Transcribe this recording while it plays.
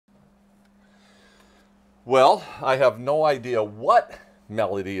Well, I have no idea what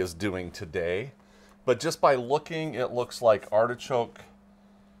Melody is doing today, but just by looking, it looks like artichoke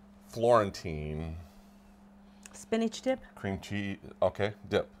Florentine. Spinach dip? Cream cheese, okay,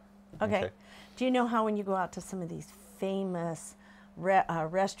 dip. Okay. Do you know how when you go out to some of these famous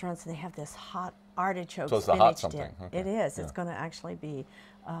restaurants and they have this hot artichoke So it's a spinach hot something. dip? Okay. It is. Yeah. It's going to actually be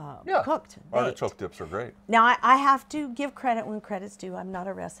cooked. Baked. Artichoke dips are great. Now, I have to give credit when credit's due. I'm not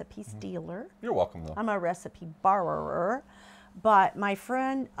a recipe stealer. You're welcome, though. I'm a recipe borrower. But my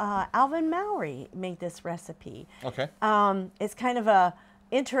friend Alvin Mowry made this recipe. Okay. It's kind of a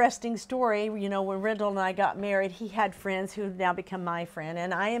interesting story. You know, when Rendell and I got married, he had friends who have now become my friend,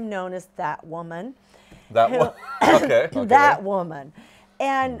 and I am known as that woman. That one? Okay. That woman.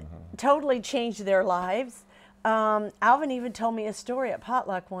 And totally changed their lives. Alvin even told me a story at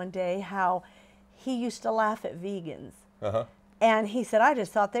potluck one day how he used to laugh at vegans. And he said, I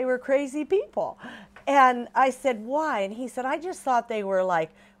just thought they were crazy people. And I said, why? And he said, I just thought they were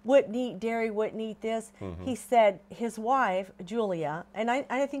like, wouldn't eat dairy, wouldn't eat this. He said his wife, Julia, and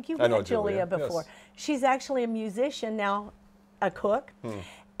I think you've met Julia before. Yes. She's actually a musician now, a cook,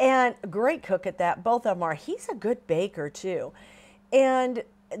 and a great cook at that. Both of them are. He's a good baker too. And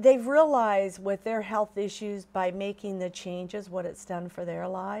they've realized with their health issues by making the changes, what it's done for their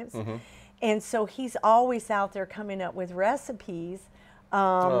lives. And so he's always out there coming up with recipes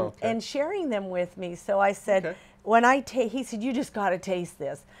and sharing them with me. So I said, when he said, you just got to taste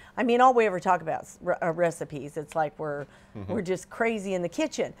this. I mean, all we ever talk about is recipes. It's like we're just crazy in the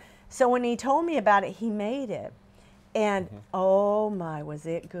kitchen. So when he told me about it, he made it. And oh my, was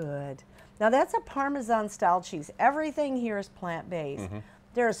it good. Now that's a Parmesan style cheese. Everything here is plant-based.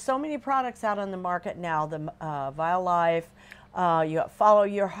 There are so many products out on the market now, the ViaLife, you got Follow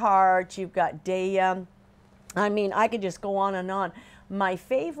Your Heart, you've got Daya. I mean, I could just go on and on. My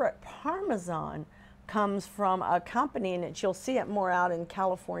favorite Parmesan comes from a company, and you'll see it more out in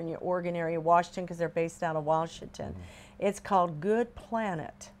California, Oregon area, Washington, because they're based out of Washington. It's called Good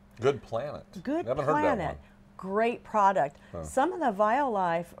Planet. Good Planet. Good Haven't Planet. heard that one. Great product. Some of the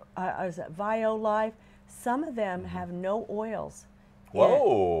ViaLife, some of them have no oils.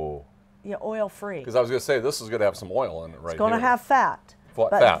 Whoa. Yeah, oil free. Because I was going to say, this is going to have some oil in it right here. It's going to have fat.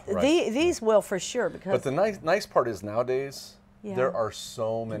 Fat, right. These will for sure. Because but the nice part is nowadays, there are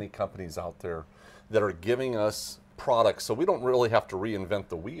so many companies out there that are giving us products, so we don't really have to reinvent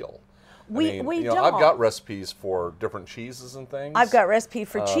the wheel. We don't. I've got recipes for different cheeses and things. I've got recipe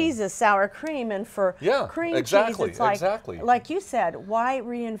for cheeses, sour cream, and for cream cheese. It's like you said, why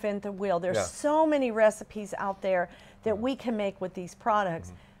reinvent the wheel? There's so many recipes out there that we can make with these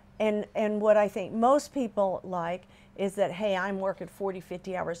products. And what I think most people like is that, hey, I'm working 40,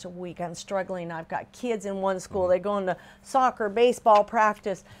 50 hours a week. I'm struggling. I've got kids in one school. They're going to soccer, baseball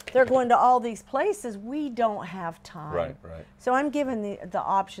practice. They're going to all these places. We don't have time. Right. So I'm giving the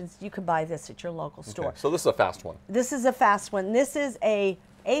options. You can buy this at your local store. So this is a fast one. This is a fast one. This is a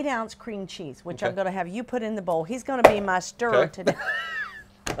 8-ounce cream cheese, which I'm going to have you put in the bowl. He's going to be my stirrer today.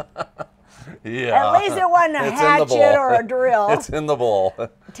 At least it wasn't a hatchet or a drill. It's in the bowl.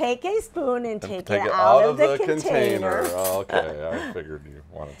 Take a spoon and take it out of the container. Okay, I figured you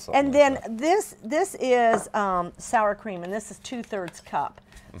wanted something. And then this is sour cream, and this is 2/3 cup.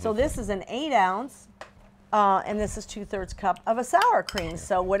 So this is an 8-ounce, and this is 2/3 cup of a sour cream.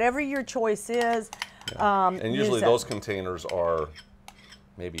 So whatever your choice is. And usually those containers are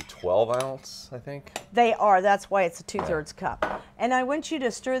maybe 12-ounce, I think. They are. That's why it's a 2/3 cup. And I want you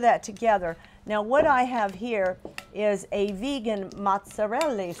to stir that together. Now, what I have here is a vegan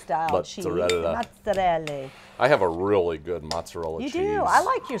mozzarella style cheese. Mozzarella. I have a really good mozzarella cheese. You do. I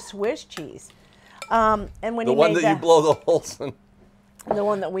like your Swiss cheese. And when the one that you blow the holes in. The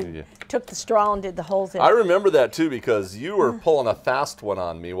one that we took the straw and did the holes in. I remember that too, because you were pulling a fast one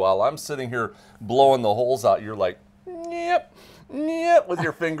on me while I'm sitting here blowing the holes out. You're like, yep. With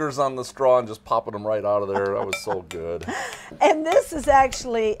your fingers on the straw and just popping them right out of there. That was so good. And this is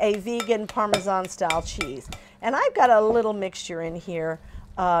actually a vegan Parmesan style cheese. And I've got a little mixture in here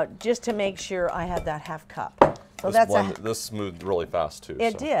just to make sure I have that half cup. So this moved really fast too.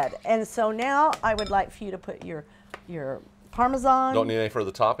 It did. And so now I would like for you to put your Parmesan. Don't need any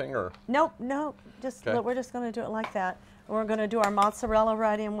further topping, or? Nope. We're just going to do it like that. We're going to do our mozzarella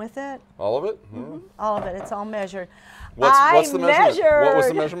right in with it. All of it? All of it. It's all measured. What's the measurement? What was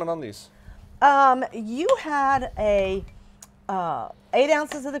the measurement on these? You had 8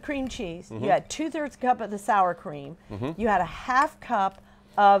 ounces of the cream cheese. You had 2/3 cup of the sour cream. You had a half cup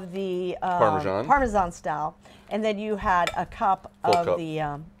of the Parmesan style, and then you had a cup of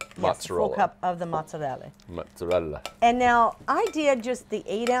the Yes, a full cup of the mozzarella. Mozzarella. And now I did just the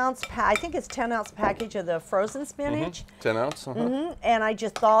 8-ounce, I think it's 10-ounce package of the frozen spinach. 10 ounce? And I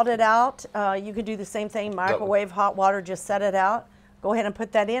just thawed it out. You could do the same thing, microwave, hot water, just set it out. Go ahead and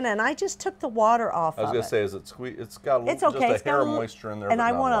put that in. And I just took the water off of it. I was going to say, is it sweet? It's got it's okay. just a hair of moisture in there. And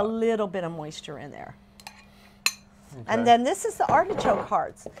I want a little bit of moisture in there. Okay. And then this is the artichoke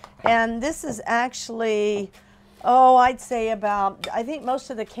hearts. And this is actually, I'd say about, I think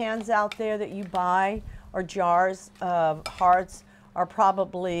most of the cans out there that you buy or jars of hearts are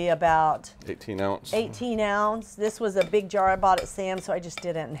probably about 18 ounce. 18 ounce. This was a big jar I bought at Sam's, so I just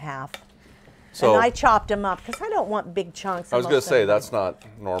did it in half. So, and I chopped them up because I don't want big chunks. I was going to say, that's not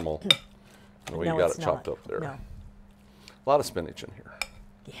normal the way you got it chopped up there. No. A lot of spinach in here.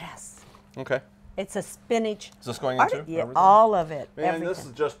 Yes. Okay. It's a spinach. Is this going into yeah, everything? all of it. Man, everything. this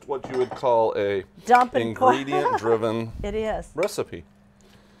is just what you would call a ingredient-driven it is. Recipe.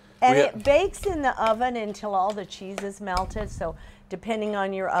 And it bakes in the oven until all the cheese is melted. So depending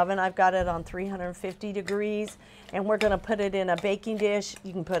on your oven, I've got it on 350 degrees. And we're going to put it in a baking dish.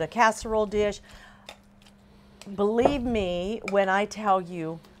 You can put a casserole dish. Believe me when I tell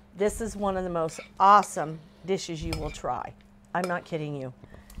you, this is one of the most awesome dishes you will try. I'm not kidding you.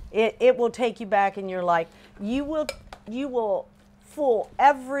 It will take you back, and you're like, you will fool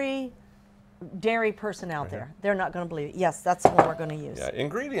every dairy person out there. They're not going to believe it. Yes, that's the one we're going to use. Yeah,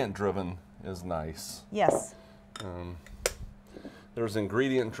 ingredient driven is nice. Yes. There's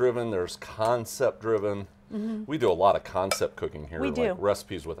ingredient driven. There's concept driven. We do a lot of concept cooking here. We do. Like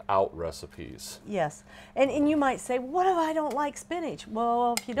recipes without recipes. Yes. And you might say, what if I don't like spinach?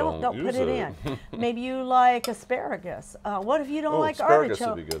 Well, if you don't put it in. Maybe you like asparagus. What if you don't like asparagus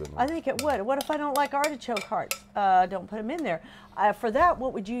artichoke? Would be good in there. I think it would. What if I don't like artichoke hearts? Don't put them in there. For that,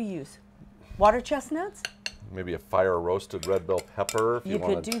 what would you use? Water chestnuts? Maybe a fire roasted red bell pepper if you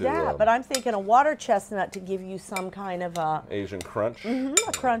wanted to. You could do that, but I'm thinking a water chestnut to give you some kind of Asian crunch.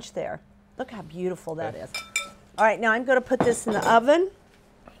 A crunch there. Look how beautiful that is. All right, now I'm going to put this in the oven.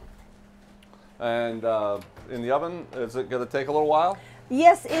 And in the oven, is it going to take a little while?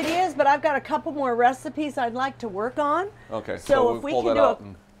 Yes, it is, but I've got a couple more recipes I'd like to work on. Okay, so if we can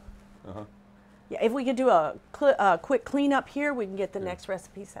do if we can do a quick cleanup here, we can get the next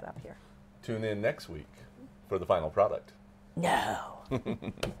recipe set up here. Tune in next week for the final product. No. We'll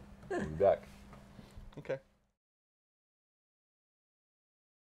be back. Okay.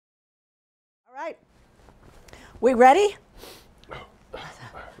 All right. We ready?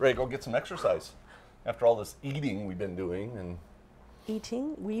 Ready to go get some exercise after all this eating we've been doing. And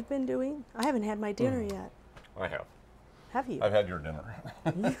eating we've been doing? I haven't had my dinner yet. I have. Have you? I've had your dinner.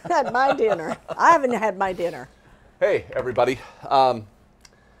 You've had my dinner. I haven't had my dinner. Hey, everybody.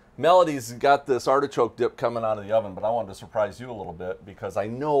 Melody's got this artichoke dip coming out of the oven, but I wanted to surprise you a little bit because I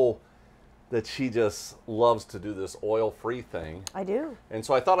know that she just loves to do this oil-free thing. I do. And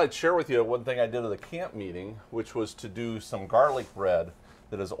so I thought I'd share with you one thing I did at the camp meeting, which was to do some garlic bread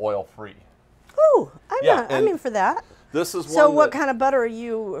that is oil-free. Ooh, I'm in for that. This is so what kind of butter are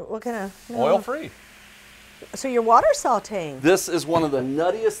you, what kind of? Oil-free. So you're water sauteing. This is one of the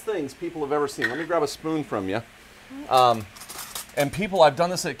nuttiest things people have ever seen. Let me grab a spoon from you. And people, I've done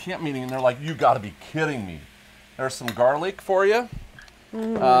this at a camp meeting, and they're like, you got to be kidding me. There's some garlic for you.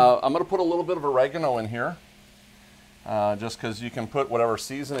 I'm going to put a little bit of oregano in here, just because you can put whatever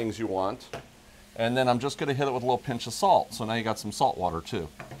seasonings you want. And then I'm just going to hit it with a little pinch of salt. So now you got some salt water too.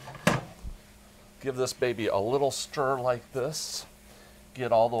 Give this baby a little stir like this.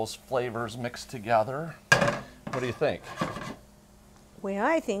 Get all those flavors mixed together. What do you think? Well,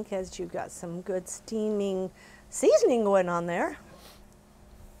 I think as you've got some good steaming seasoning going on there.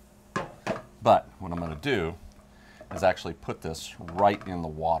 But what I'm going to do is actually put this right in the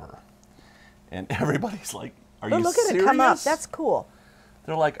water. And everybody's like, are you serious? Look at it come up. That's cool.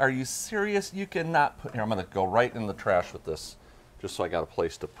 They're like, are you serious? You cannot put... Here, I'm going to go right in the trash with this, just so I got a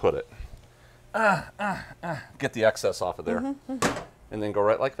place to put it. Get the excess off of there. And then go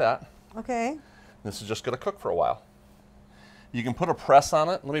right like that. Okay. This is just going to cook for a while. You can put a press on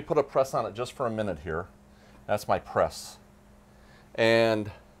it. Let me put a press on it just for a minute here. That's my press.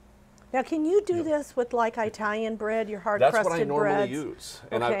 And... Now, can you do this with like Italian bread, your hard-crusted breads? That's what I normally use.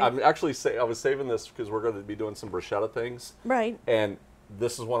 And okay. I'm actually I was saving this because we're going to be doing some bruschetta things. Right. And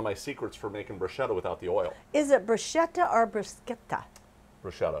this is one of my secrets for making bruschetta without the oil. Is it bruschetta or bruschetta?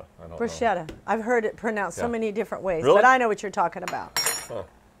 Bruschetta. I don't know. Bruschetta. I've heard it pronounced so many different ways, really? But I know what you're talking about. Huh.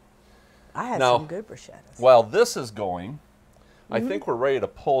 I had some good bruschettas. While this is going, I think we're ready to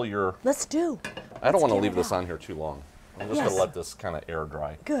pull your... Let's do. I don't want to leave this on here too long. I'm just going to let this kind of air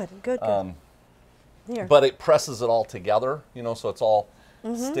dry. Good. Here. But it presses it all together, you know, so it's all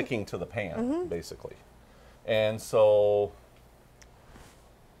sticking to the pan, basically. And so...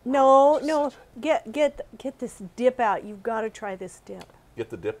 No, get this dip out. You've got to try this dip. Get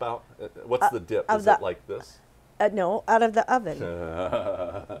the dip out? What's the dip? Is it like this? No, out of the oven.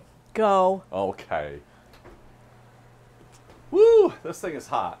 Go. Okay. Woo! This thing is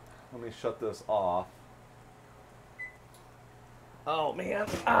hot. Let me shut this off. Oh, man.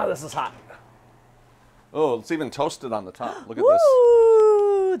 This is hot. Oh, it's even toasted on the top. Look at this.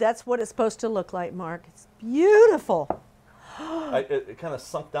 Woo! That's what it's supposed to look like, Mark. It's beautiful. It kind of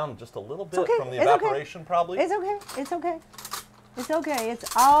sunk down just a little bit okay. from the evaporation, probably. It's okay. It's okay. It's okay.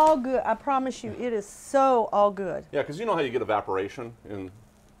 It's all good. I promise you, it is so all good. Yeah, because you know how you get evaporation in.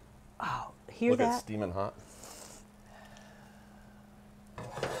 Oh, hear look that? It's steaming hot.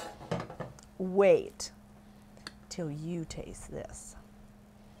 Wait till you taste this,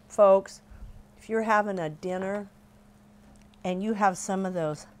 folks. If you're having a dinner and you have some of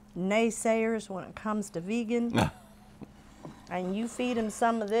those naysayers when it comes to vegan. And you feed them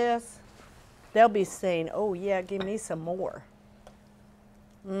some of this, they'll be saying, oh yeah, give me some more.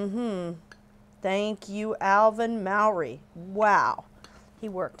 Thank you, Alvin Mowry. Wow. He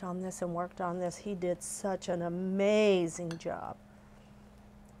worked on this and worked on this. He did such an amazing job.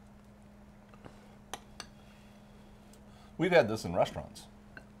 We've had this in restaurants.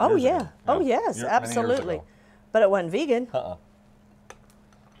 Oh years yeah. ago. Oh Yeah. yes, Many years absolutely. ago. But it wasn't vegan.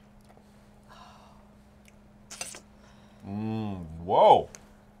 Whoa.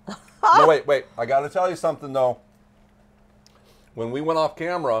 No, wait. I got to tell you something, though. When we went off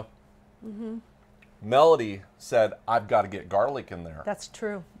camera, Melody said, I've got to get garlic in there. That's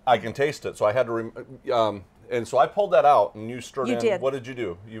true. I can taste it. So I had to, and so I pulled that out and you stirred You in. did. What did you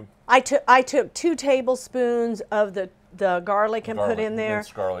do? I took 2 tablespoons of the garlic and put in there.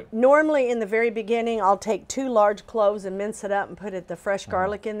 Minced garlic. Normally in the very beginning, I'll take 2 large cloves and mince it up and put the fresh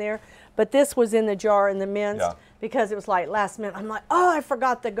garlic in there. But this was in the jar in the minced because it was like last minute. I'm like, oh, I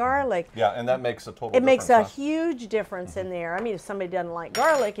forgot the garlic. Yeah, and that makes a total It difference. makes a huge difference in there. I mean, if somebody doesn't like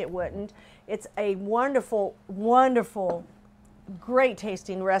garlic, it wouldn't. It's a wonderful, wonderful, great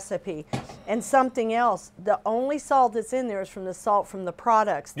tasting recipe. And something else, the only salt that's in there is from the salt from the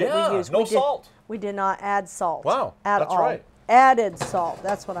products that we use. No salt. We did not add salt. Wow, at that's all. right. Added salt.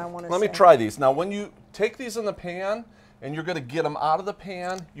 That's what I want to say. Let me try these. Now, when you take these in the pan and you're going to get them out of the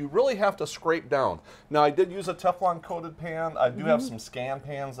pan, you really have to scrape down. Now, I did use a Teflon coated pan. I do have some scan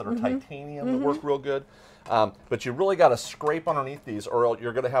pans that are titanium that work real good. But you really got to scrape underneath these or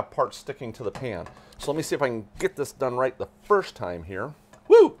you're going to have parts sticking to the pan. So let me see if I can get this done right the first time here.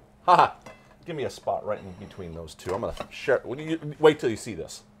 Woo! Ha! Give me a spot right in between those two. I'm going to share. Wait till you see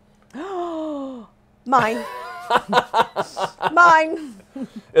this. Mine. Mine.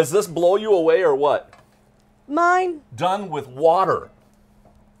 Does this blow you away or what? Mine. Done with water.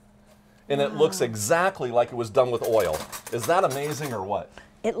 And it looks exactly like it was done with oil. Is that amazing or what?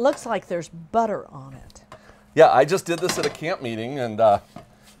 It looks like there's butter on it. Yeah, I just did this at a camp meeting and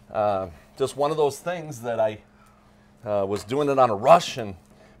just one of those things that I was doing it on a rush,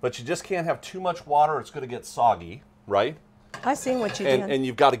 but you just can't have too much water. It's going to get soggy, right? I seen what you did. And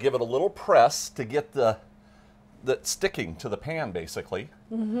you've got to give it a little press to get the sticking to the pan, basically.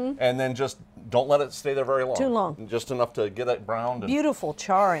 And then just don't let it stay there very long. Too long. Just enough to get it browned. Beautiful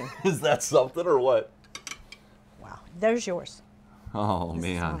charring. Is that something or what? Wow. There's yours. Oh, This is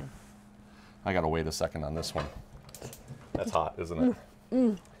man. mine. I got to wait a second on this one. That's hot, isn't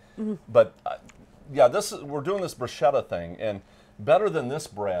it? But, yeah, we're doing this bruschetta thing, and better than this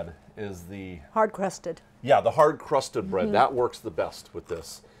bread is the... Hard crusted. Yeah, the hard crusted bread. That works the best with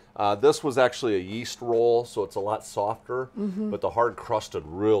this. This was actually a yeast roll, so it's a lot softer, but the hard crusted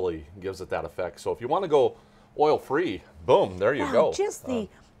really gives it that effect. So if you want to go oil-free, boom, there you go. Just the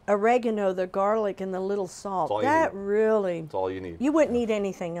oregano, the garlic, and the little salt. That really... That's all you need. You wouldn't need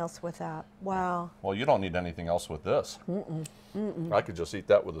anything else with that. Wow. Well, you don't need anything else with this. I could just eat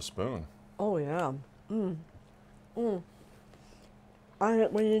that with a spoon. Oh, yeah. I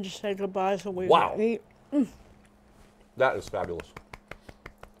think we need to say goodbye so we Wow. can eat. That is fabulous.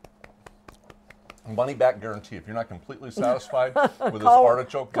 Money back guarantee. If you're not completely satisfied with this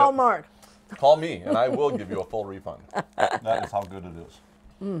artichoke Call dip, Mark. call me and I will give you a full refund. That is how good it is.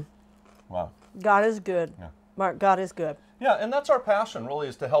 Wow. God is good. Yeah. Mark, God is good. Yeah, and that's our passion really,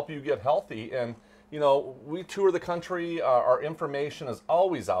 is to help you get healthy. And you know, we tour the country. Our information is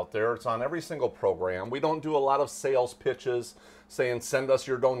always out there. It's on every single program. We don't do a lot of sales pitches saying send us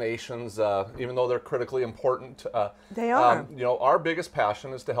your donations, even though they're critically important. They are. You know, our biggest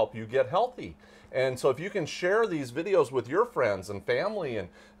passion is to help you get healthy. And so if you can share these videos with your friends and family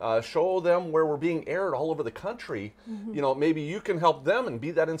and show them where we're being aired all over the country, you know, maybe you can help them and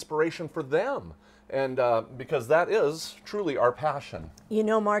be that inspiration for them. And because that is truly our passion. You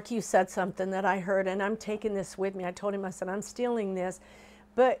know, Mark, you said something that I heard, and I'm taking this with me. I told him, I said, I'm stealing this.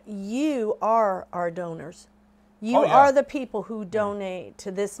 But you are our donors. You are the people who donate to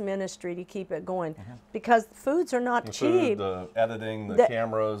this ministry to keep it going, because foods are not cheap. The editing, the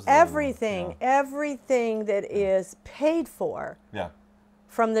cameras, everything that is paid for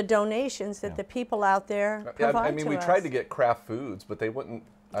from the donations that the people out there provide to us. I mean, we tried to get Kraft Foods, but they wouldn't.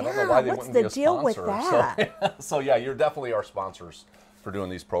 I don't know why they wouldn't be a sponsor. What's the deal with that? So yeah, you're definitely our sponsors for doing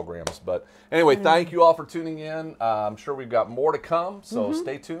these programs. But anyway, thank you all for tuning in. I'm sure we've got more to come, so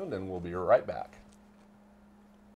stay tuned, and we'll be right back.